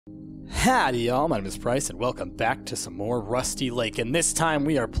Howdy y'all, my name is Price and welcome back to some more Rusty Lake, and this time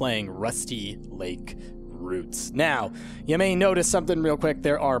we are playing Rusty Lake Roots. Now, you may notice something real quick.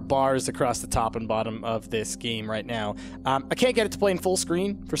 There are bars across the top and bottom of this game right now. I can't get it to play in full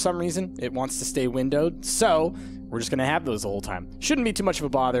screen for some reason. It wants to stay windowed, so we're just going to have those the whole time. Shouldn't be too much of a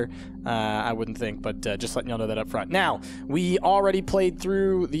bother, I wouldn't think, but just letting y'all know that up front. Now, we already played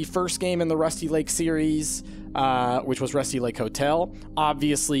through the first game in the Rusty Lake series, which was Rusty Lake Hotel.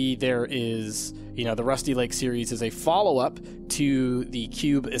 Obviously, there is, the Rusty Lake series is a follow-up to the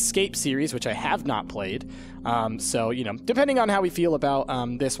Cube Escape series, which I have not played. So, depending on how we feel about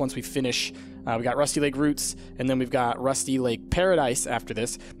this once we finish, we got Rusty Lake Roots, and then we've got Rusty Lake Paradise after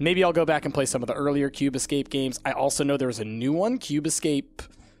this. Maybe I'll go back and play some of the earlier Cube Escape games. I also know there was a new one, Cube Escape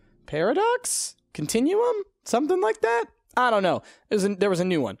Paradox? Continuum? Something like that? I don't know. There was a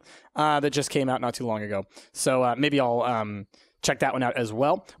new one that just came out not too long ago. So maybe I'll check that one out as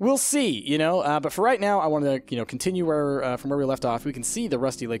well. We'll see, but for right now, I want to, continue from where we left off. We can see the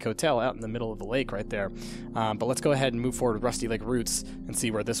Rusty Lake Hotel out in the middle of the lake right there. But let's go ahead and move forward with Rusty Lake Roots and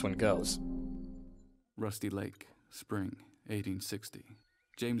see where this one goes. Rusty Lake, spring, 1860.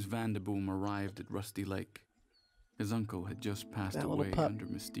 James Vanderboom arrived at Rusty Lake. His uncle had just passed away under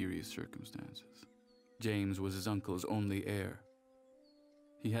mysterious circumstances. James was his uncle's only heir.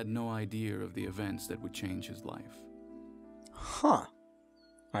 He had no idea of the events that would change his life. Huh. All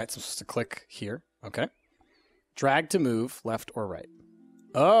right, so I'm supposed to click here. Okay. Drag to move, left or right.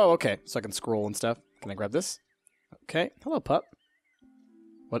 Oh, okay. So I can scroll and stuff. Can I grab this? Okay. Hello, pup.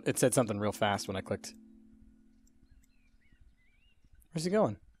 What? It said something real fast when I clicked. Where's he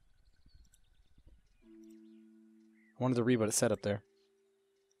going? I wanted to read what it said up there.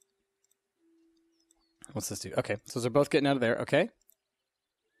 What's this do? Okay, so they're both getting out of there. Okay.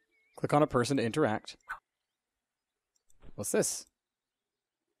 Click on a person to interact. What's this?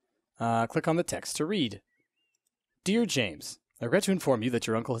 Click on the text to read. Dear James, I regret to inform you that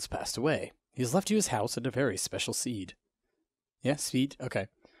your uncle has passed away. He has left you his house and a very special seed. Yeah, seed? Okay.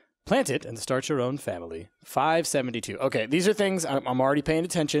 Plant it and start your own family. 572. Okay, these are things I'm already paying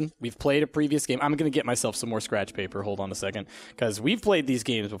attention. We've played a previous game. I'm going to get myself some more scratch paper. Hold on a second. Because we've played these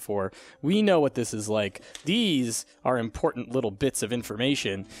games before. We know what this is like. These are important little bits of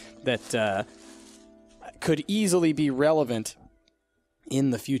information that could easily be relevant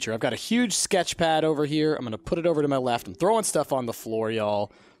in the future. I've got a huge sketch pad over here. I'm going to put it over to my left. I'm throwing stuff on the floor,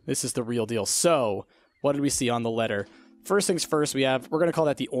 y'all. This is the real deal. So, what did we see on the letter? First things first, we're going to call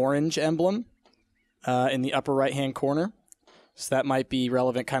that the orange emblem in the upper right-hand corner. So that might be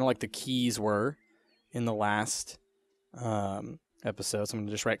relevant, kind of like the keys were in the last episode. So I'm going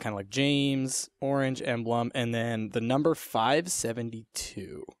to just write kind of like James, orange emblem, and then the number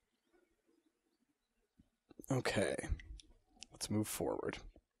 572. Okay, let's move forward.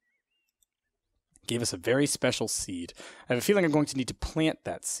 Gave us a very special seed. I have a feeling I'm going to need to plant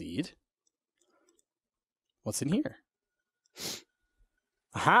that seed. What's in here?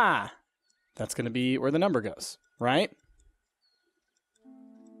 Aha! That's going to be where the number goes, right?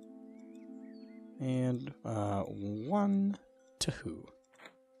 And 1, 2.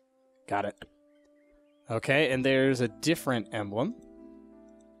 Got it. Okay, and there's a different emblem.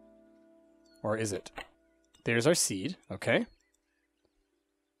 Or is it? There's our seed, okay.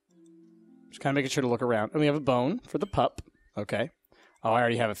 Just kind of making sure to look around. And we have a bone for the pup, okay. Oh, I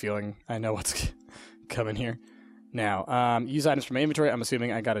already have a feeling I know what's coming here. Now, use items from my inventory. I'm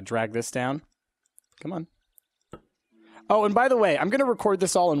assuming I got to drag this down. Come on. Oh, and by the way, I'm going to record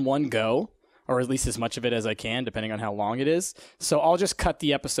this all in one go, or at least as much of it as I can, depending on how long it is. So I'll just cut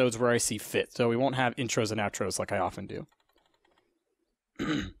the episodes where I see fit. So we won't have intros and outros like I often do.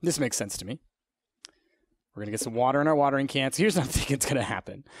 This makes sense to me. We're going to get some water in our watering cans. Here's what I'm thinking is going to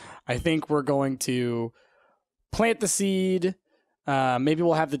happen. I think we're going to plant the seed. Maybe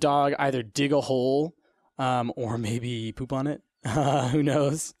we'll have the dog either dig a hole or maybe poop on it. Who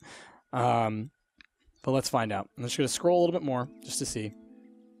knows? But let's find out. I'm just going to scroll a little bit more just to see.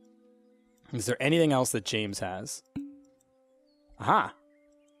 Is there anything else that James has? Aha!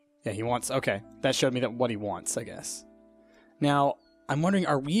 Yeah, he wants... Okay, that showed me what he wants, I guess. Now, I'm wondering,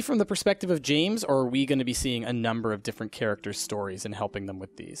 are we from the perspective of James, or are we going to be seeing a number of different characters' stories and helping them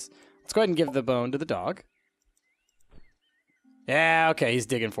with these? Let's go ahead and give the bone to the dog. Yeah, okay, he's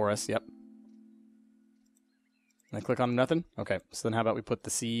digging for us. Yep. And I click on nothing? Okay, so then how about we put the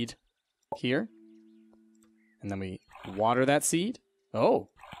seed here? And then we water that seed? Oh.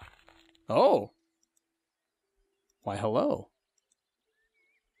 Oh. Why, hello.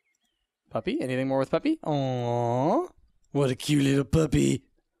 Puppy? Anything more with puppy? Aww. What a cute little puppy.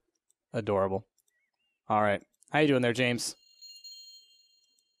 Adorable. All right. How you doing there, James?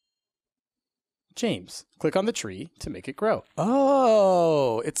 James, click on the tree to make it grow.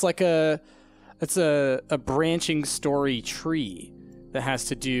 Oh, it's like a branching story tree that has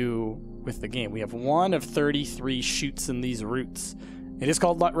to do with the game. We have one of 33 shoots in these roots. It is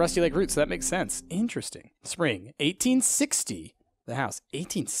called Rusty Lake Roots, so that makes sense. Interesting. Spring, 1860. The house,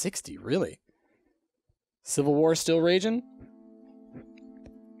 1860, really? Civil War still raging?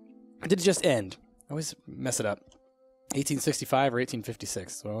 Or did it just end? I always mess it up. 1865 or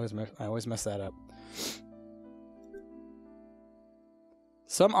 1856, so I always mess that up.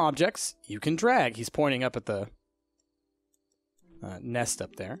 Some objects you can drag. He's pointing up at the nest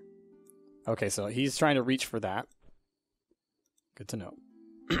up there. Okay, so he's trying to reach for that. Good to know.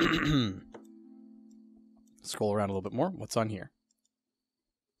 Scroll around a little bit more. What's on here?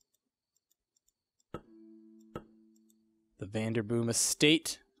 The Vanderboom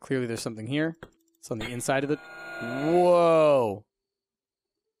Estate. Clearly there's something here. It's on the inside of the... Whoa!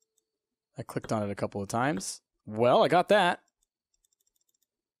 I clicked on it a couple of times. Well, I got that.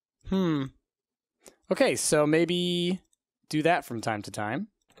 Okay, so maybe do that from time to time.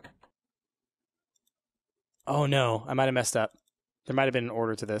 Oh no, I might have messed up. There might have been an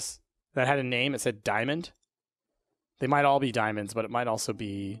order to this. That had a name, it said diamond. They might all be diamonds, but it might also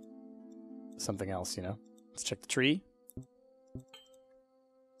be something else, you know? Let's check the tree.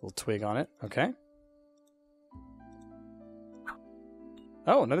 Little twig on it, okay.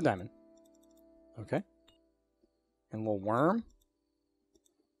 Oh, another diamond. Okay. And a little worm.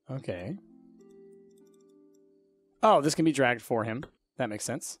 Okay. Oh, this can be dragged for him. That makes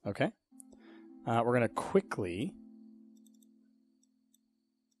sense. Okay. We're going to quickly...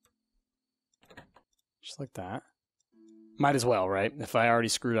 Just like that. Might as well, right? If I already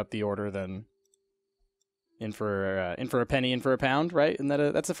screwed up the order, then... In for a penny, in for a pound, right? Isn't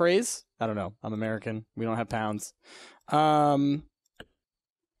that that's a phrase? I don't know. I'm American. We don't have pounds.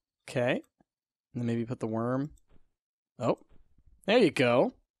 Okay. And then maybe put the worm. Oh. There you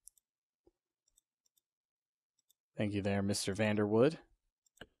go. Thank you there, Mr. Vanderwood.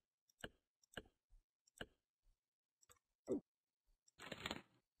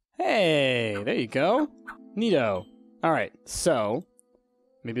 Hey, there you go. Neato. All right, so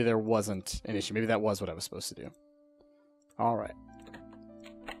maybe there wasn't an issue. Maybe that was what I was supposed to do. All right.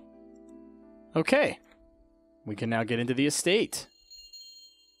 Okay. We can now get into the estate.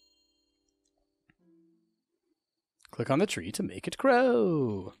 Click on the tree to make it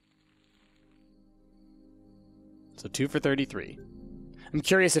grow. So 2 for 33. I'm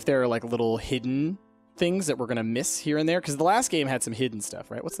curious if there are like little hidden things that we're going to miss here and there, because the last game had some hidden stuff,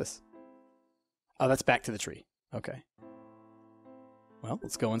 right? What's this? Oh, that's back to the tree. Okay. Well,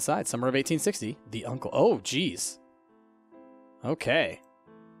 let's go inside. Summer of 1860. The uncle. Oh, geez. Okay.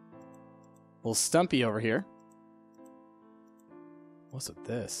 Little Stumpy over here. What's with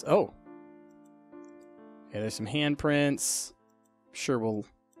this? Oh. Okay, there's some handprints. I'm sure we'll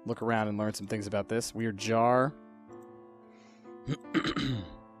look around and learn some things about this. Weird jar.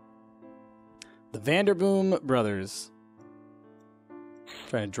 The Vanderboom brothers.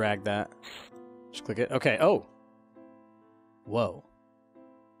 Trying to drag that. Just click it. Okay. Oh. Whoa.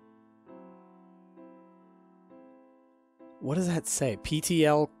 What does that say?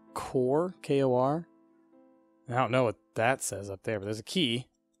 PTL Core? K-O-R? I don't know what that says up there, but there's a key.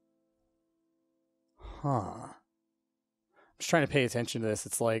 Huh. I'm just trying to pay attention to this.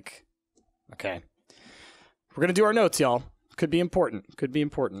 It's like... Okay. We're going to do our notes, y'all. Could be important. Could be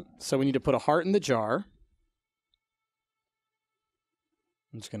important. So we need to put a heart in the jar.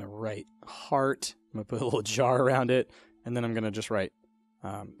 I'm just going to write heart. I'm going to put a little jar around it. And then I'm going to just write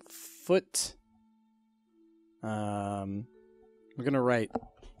foot. We're going to write,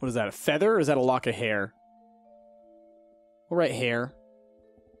 what is that, a feather or is that a lock of hair? We'll write hair.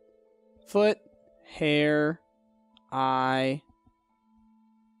 Foot, hair, eye,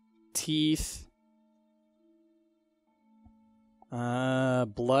 teeth,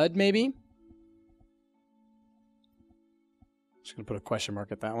 blood maybe? Just going to put a question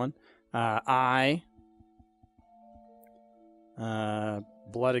mark at that one. Eye.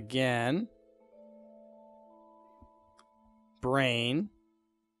 Blood again. Brain.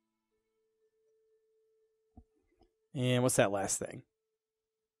 And what's that last thing?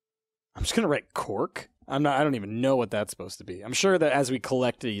 I'm just going to write cork. I don't even know what that's supposed to be. I'm sure that as we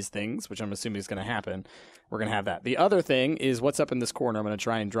collect these things, which I'm assuming is going to happen, we're going to have that. The other thing is what's up in this corner. I'm going to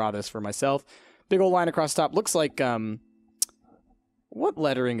try and draw this for myself. Big old line across the top. Looks like, what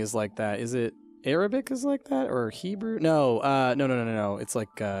lettering is like that? Is it Arabic is like that? Or Hebrew? No, no. It's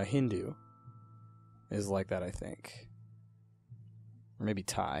like Hindu is like that, I think. Or maybe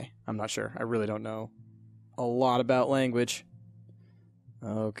Thai. I'm not sure. I really don't know a lot about language.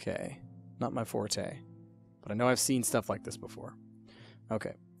 Okay. Not my forte. But I know I've seen stuff like this before.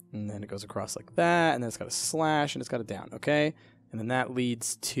 Okay. And then it goes across like that, and then it's got a slash, and it's got a down. Okay. And then that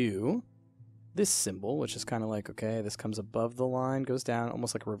leads to this symbol, which is kind of like, okay, this comes above the line, goes down,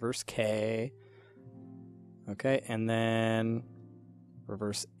 almost like a reverse K. Okay, and then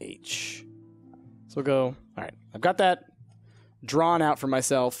reverse H. So we'll go, all right, I've got that drawn out for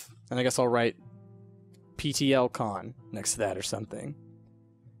myself, and I guess I'll write PTL con next to that or something.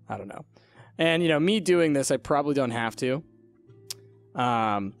 I don't know. And, you know, me doing this, I probably don't have to,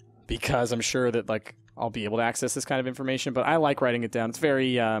 because I'm sure that, like, I'll be able to access this kind of information, but I like writing it down. It's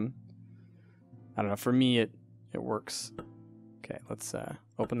very, I don't know, for me, it works. Okay, let's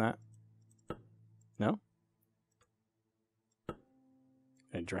open that. No?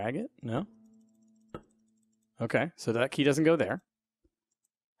 Can I drag it? No? Okay, so that key doesn't go there.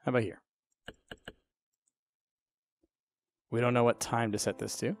 How about here? We don't know what time to set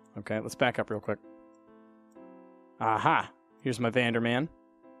this to. Okay, let's back up real quick. Aha! Here's my Vanderman.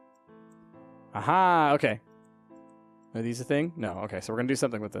 Aha! Okay. Are these a thing? No. Okay, so we're going to do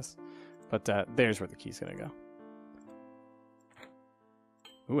something with this. But there's where the key's going to go.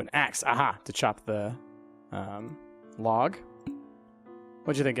 Ooh, an axe. Aha! To chop the log.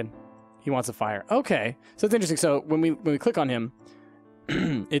 What you thinking? He wants a fire. Okay. So it's interesting. So when we click on him,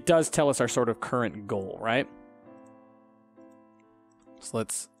 it does tell us our sort of current goal, right? So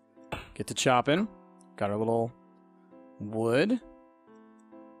let's get to chopping. Got our little wood.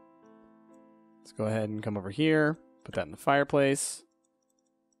 Let's go ahead and come over here. Put that in the fireplace.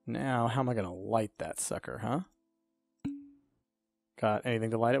 Now, how am I going to light that sucker, huh? Got anything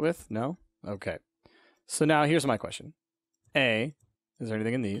to light it with? No? Okay. So now here's my question. A, is there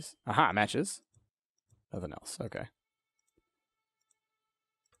anything in these? Aha, matches. Nothing else. Okay.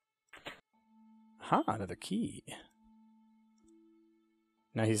 Aha, another key.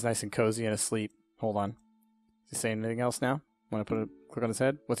 Now he's nice and cozy and asleep. Hold on. Is he saying anything else now? Want to click on his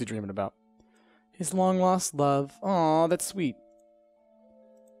head? What's he dreaming about? His long-lost love. Aw, that's sweet.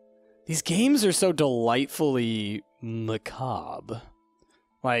 These games are so delightfully macabre.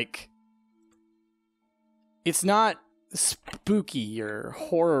 Like, it's not spooky or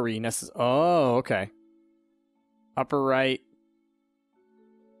horror-y necessarily. Oh, okay. Upper right.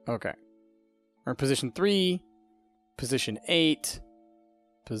 Okay. We're in position 3. Position 8.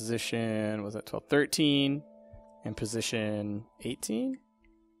 Position, was that 12? 13. And position 18.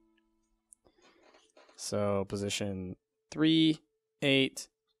 So position 3, 8,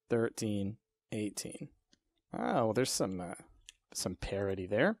 13, 18. Oh, well, there's some parity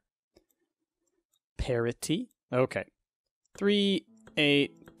there. Parity. Okay. 3,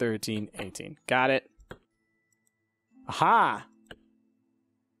 8, 13, 18. Got it. Aha!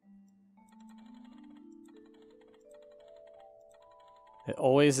 It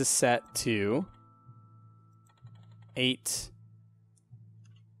always is set to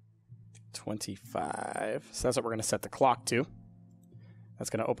 8:25. So that's what we're going to set the clock to.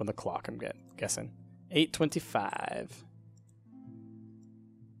 That's going to open the clock, I'm guessing. 8:25.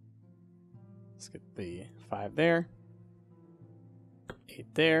 Let's get the 5 there. 8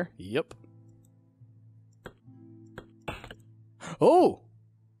 there. Yep. Oh!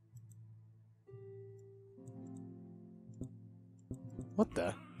 What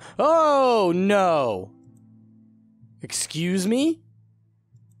the? Oh, no! Excuse me?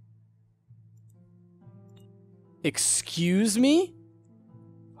 Excuse me?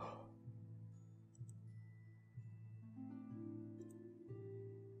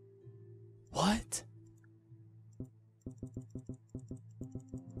 What?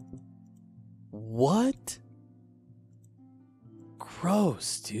 What?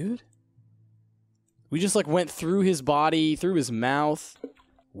 Gross, dude. We just like went through his body, through his mouth.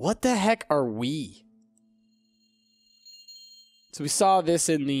 What the heck are we? So we saw this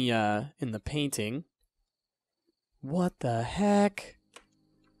in the painting. What the heck?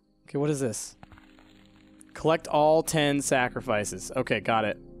 Okay, what is this? Collect all 10 sacrifices. Okay, got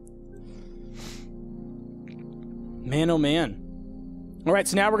it. Man, oh man. All right,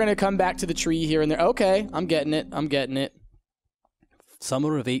 so now we're going to come back to the tree here and there. Okay, I'm getting it. I'm getting it. Summer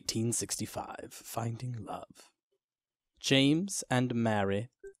of 1865. Finding love. James and Mary.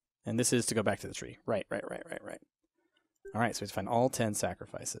 And this is to go back to the tree. Right. All right, so we have to find all 10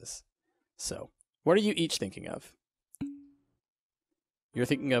 sacrifices. So, what are you each thinking of? You're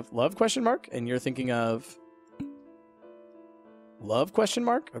thinking of love, question mark? And you're thinking of love, question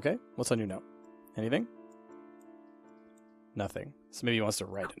mark? Okay, what's on your note? Anything? Nothing. So maybe he wants to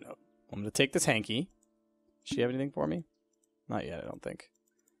write a note. I'm going to take this hanky. Does she have anything for me? Not yet, I don't think.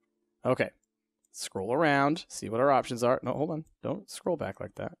 Okay. Scroll around, see what our options are. No, hold on. Don't scroll back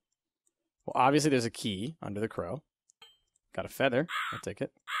like that. Well, obviously there's a key under the crow. Got a feather. I'll take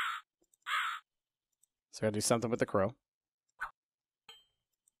it. So I gotta do something with the crow.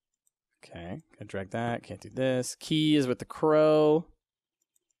 Okay, gotta drag that. Can't do this. Key is with the crow.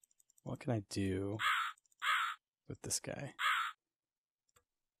 What can I do with this guy?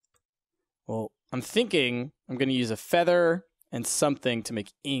 Well, I'm thinking I'm gonna use a feather and something to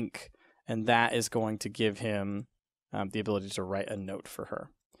make ink, and that is going to give him the ability to write a note for her,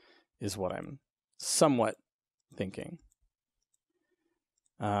 is what I'm somewhat thinking.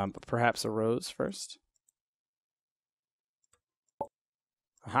 But perhaps a rose first.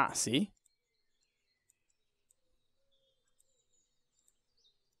 Aha, see?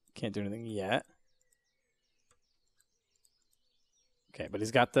 Can't do anything yet. Okay, but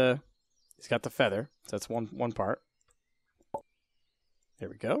he's got the feather, so that's one part. There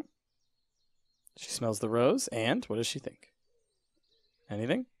we go. She smells the rose, and what does she think?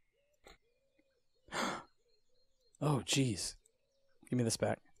 Anything? Oh, jeez. Give me this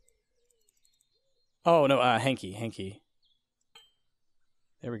back. Oh, no, hanky.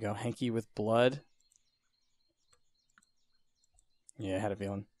 There we go, hanky with blood. Yeah, I had a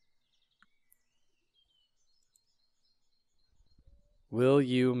feeling. Will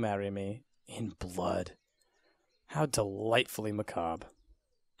you marry me in blood? How delightfully macabre.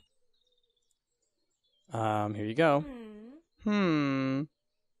 Here you go. Oh,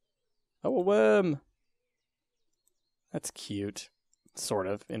 a worm. That's cute. Sort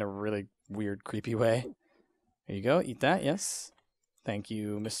of, in a really weird, creepy way. Here you go. Eat that, yes. Thank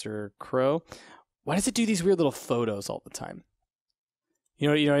you, Mr. Crow. Why does it do these weird little photos all the time? You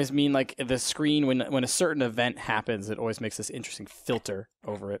know what I mean? Like the screen, when a certain event happens, it always makes this interesting filter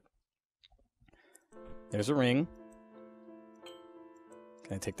over it. There's a ring.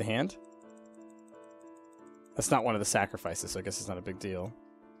 Can I take the hand? That's not one of the sacrifices, so I guess it's not a big deal.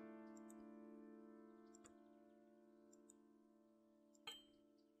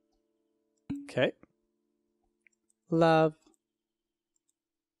 Okay. Love.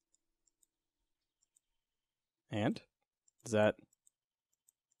 And? Is that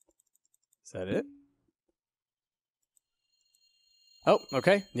it? Oh,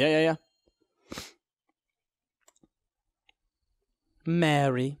 okay. Yeah.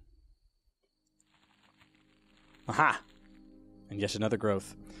 Mary. Aha! And yet another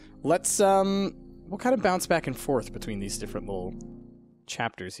growth. Let's, we'll kind of bounce back and forth between these different little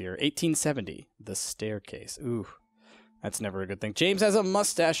chapters here. 1870, The Staircase. Ooh, that's never a good thing. James has a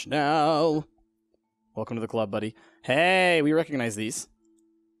mustache now. Welcome to the club, buddy. Hey, we recognize these.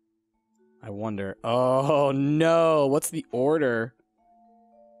 I wonder. Oh, no. What's the order?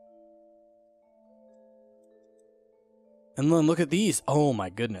 And then look at these. Oh, my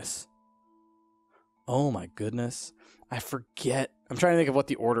goodness. Oh, my goodness. I forget. I'm trying to think of what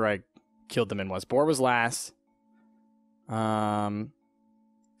the order I killed them in was. Boar was last. And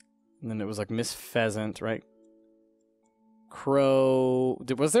then it was like Miss Pheasant, right? Crow.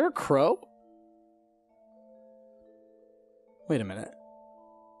 Was there a crow? Wait a minute.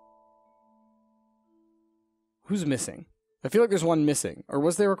 Who's missing? I feel like there's one missing. Or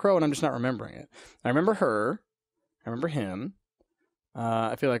was there a crow and I'm just not remembering it? I remember her. I remember him.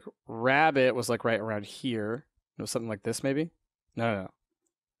 I feel like rabbit was like right around here. It was something like this maybe? No.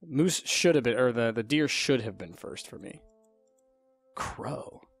 Moose should have been, or the deer should have been first for me.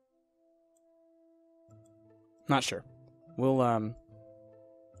 Crow. Not sure. We'll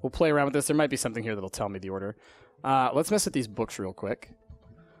play around with this. There might be something here that'll tell me the order. Let's mess with these books real quick.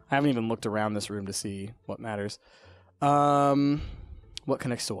 I haven't even looked around this room to see what matters. What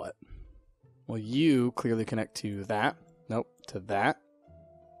connects to what? Well, you clearly connect to that. Nope, to that.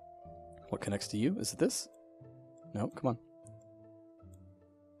 What connects to you? Is it this? No, come on.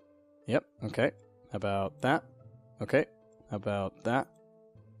 Yep, okay. How about that? Okay. How about that?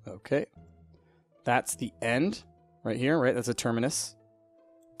 Okay. That's the end right here, right? That's a terminus.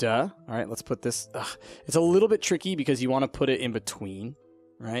 Duh. All right, let's put this. Ugh. It's a little bit tricky because you want to put it in between,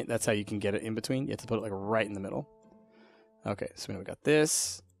 right? That's how you can get it in between. You have to put it like right in the middle. Okay, so we got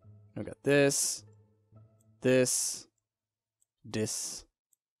this. We got this. This.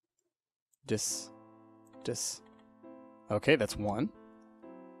 Okay, that's one.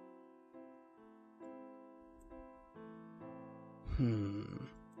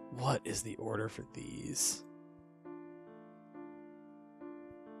 What is the order for these?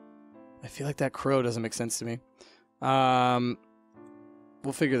 I feel like that crow doesn't make sense to me.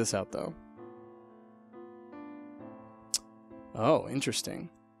 We'll figure this out, though. Oh, interesting.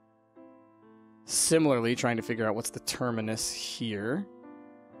 Similarly, trying to figure out what's the terminus here.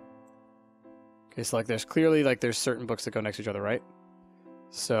 Okay, so like there's clearly like there's certain books that go next to each other, right?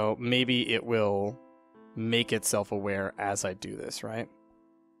 So maybe it will make itself aware as I do this, right?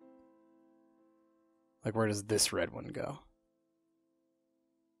 Like, where does this red one go?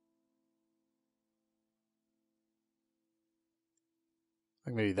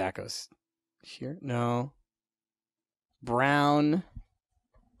 Like, maybe that goes here? No. Brown.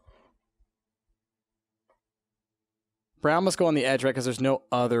 Brown must go on the edge, right? Because there's no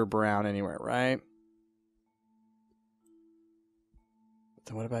other brown anywhere, right?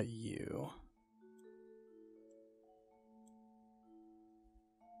 Then what about you?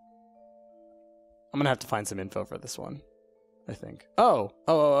 I'm going to have to find some info for this one, I think. Oh,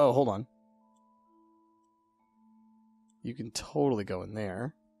 hold on. You can totally go in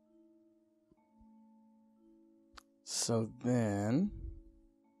there. So then...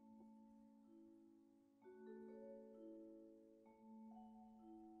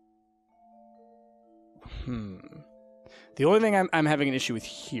 The only thing I'm having an issue with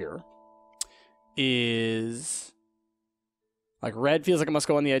here is... Like, red feels like it must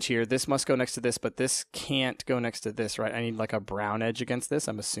go on the edge here. This must go next to this, but this can't go next to this, right? I need, like, a brown edge against this,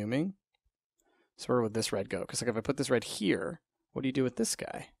 I'm assuming. So where would this red go? Because, like, if I put this red here, what do you do with this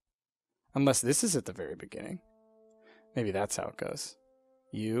guy? Unless this is at the very beginning. Maybe that's how it goes.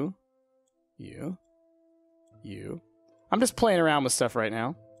 You. I'm just playing around with stuff right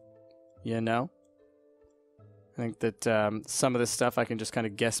now. You know? I think that some of this stuff I can just kind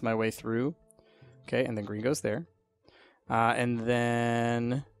of guess my way through. Okay, and then green goes there. And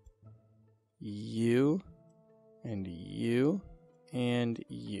then you, and you, and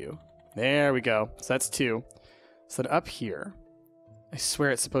you. There we go. So that's 2. So then up here, I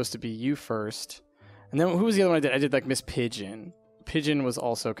swear it's supposed to be you first. And then who was the other one I did? I did like Miss Pigeon. Pigeon was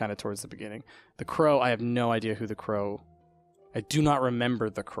also kind of towards the beginning. The crow, I have no idea who the crow... I do not remember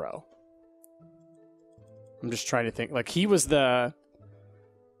the crow. I'm just trying to think. Like, he was the...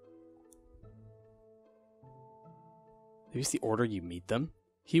 Maybe it's the order you meet them.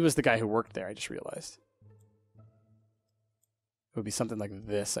 He was the guy who worked there, I just realized. It would be something like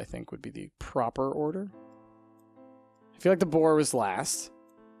this, I think, would be the proper order. I feel like the boar was last.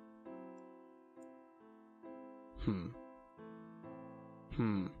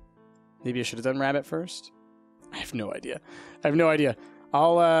 Maybe I should have done rabbit first? I have no idea.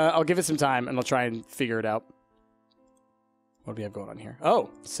 I'll give it some time, and I'll try and figure it out. What do we have going on here? Oh,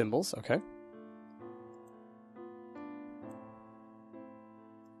 symbols, okay.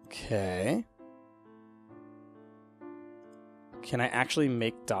 Okay. Can I actually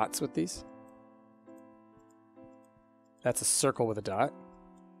make dots with these? That's a circle with a dot.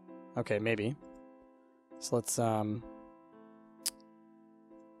 Okay, maybe. So let's, okay.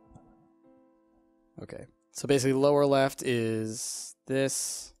 So basically lower left is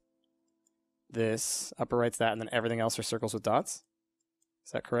this, upper right's that, and then everything else are circles with dots.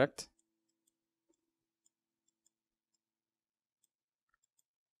 Is that correct?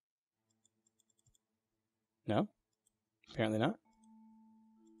 No? Apparently not.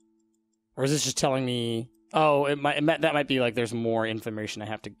 Or is this just telling me... Oh, that might be like there's more information I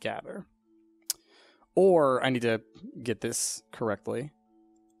have to gather. Or I need to get this correctly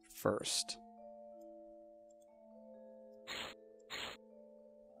first.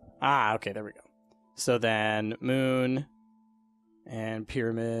 Ah, okay, there we go. So then moon and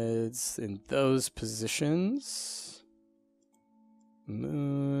pyramids in those positions.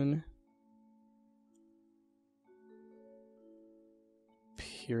 Moon...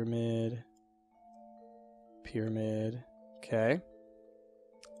 Pyramid. Okay.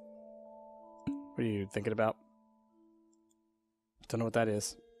 What are you thinking about? Don't know what that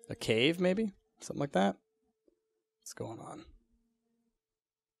is. A cave, maybe? Something like that? What's going on?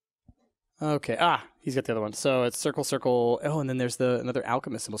 Okay. Ah, he's got the other one. So it's circle, circle. Oh, and then there's another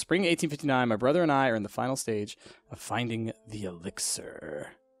alchemist symbol. Spring 1859, my brother and I are in the final stage of finding the elixir.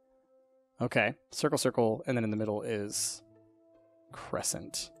 Okay. Circle, circle, and then in the middle is...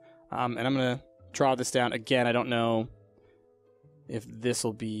 crescent. And I'm going to draw this down. Again, I don't know if this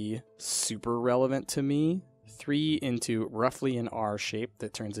will be super relevant to me. 3 into roughly an R shape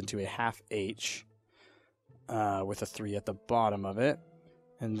that turns into a half H with a 3 at the bottom of it.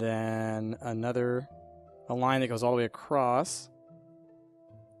 And then a line that goes all the way across.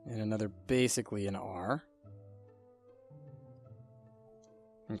 And another basically an R.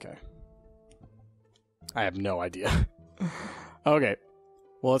 Okay. I have no idea. Okay.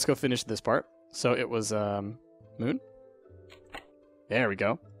 Well, let's go finish this part. So it was moon. There we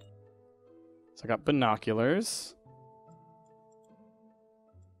go. So I got binoculars.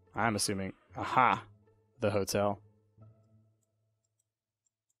 I'm assuming, aha, the hotel.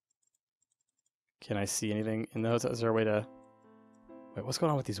 Can I see anything in the hotel? Is there a way to... Wait, what's going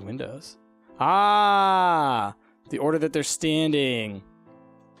on with these windows? Ah! The order that they're standing.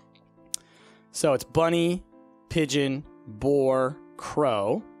 So it's bunny, pigeon, boar,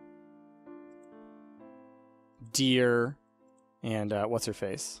 crow, deer, and what's her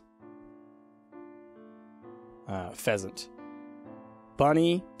face? Pheasant.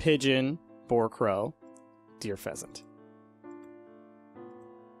 Bunny, pigeon, boar, crow, deer, pheasant.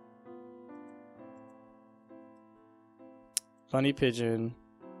 Bunny, pigeon,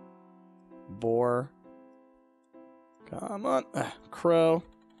 boar, come on, crow,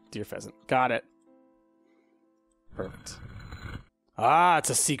 deer, pheasant. Got it. Perfect. Ah, it's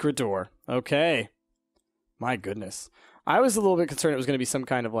a secret door. Okay. My goodness. I was a little bit concerned it was going to be some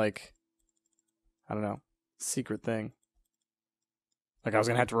kind of like, I don't know, secret thing. Like I was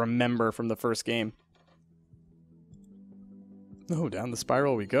going to have to remember from the first game. Oh, down the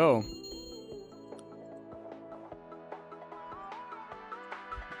spiral we go.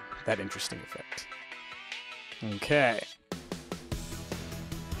 That interesting effect. Okay.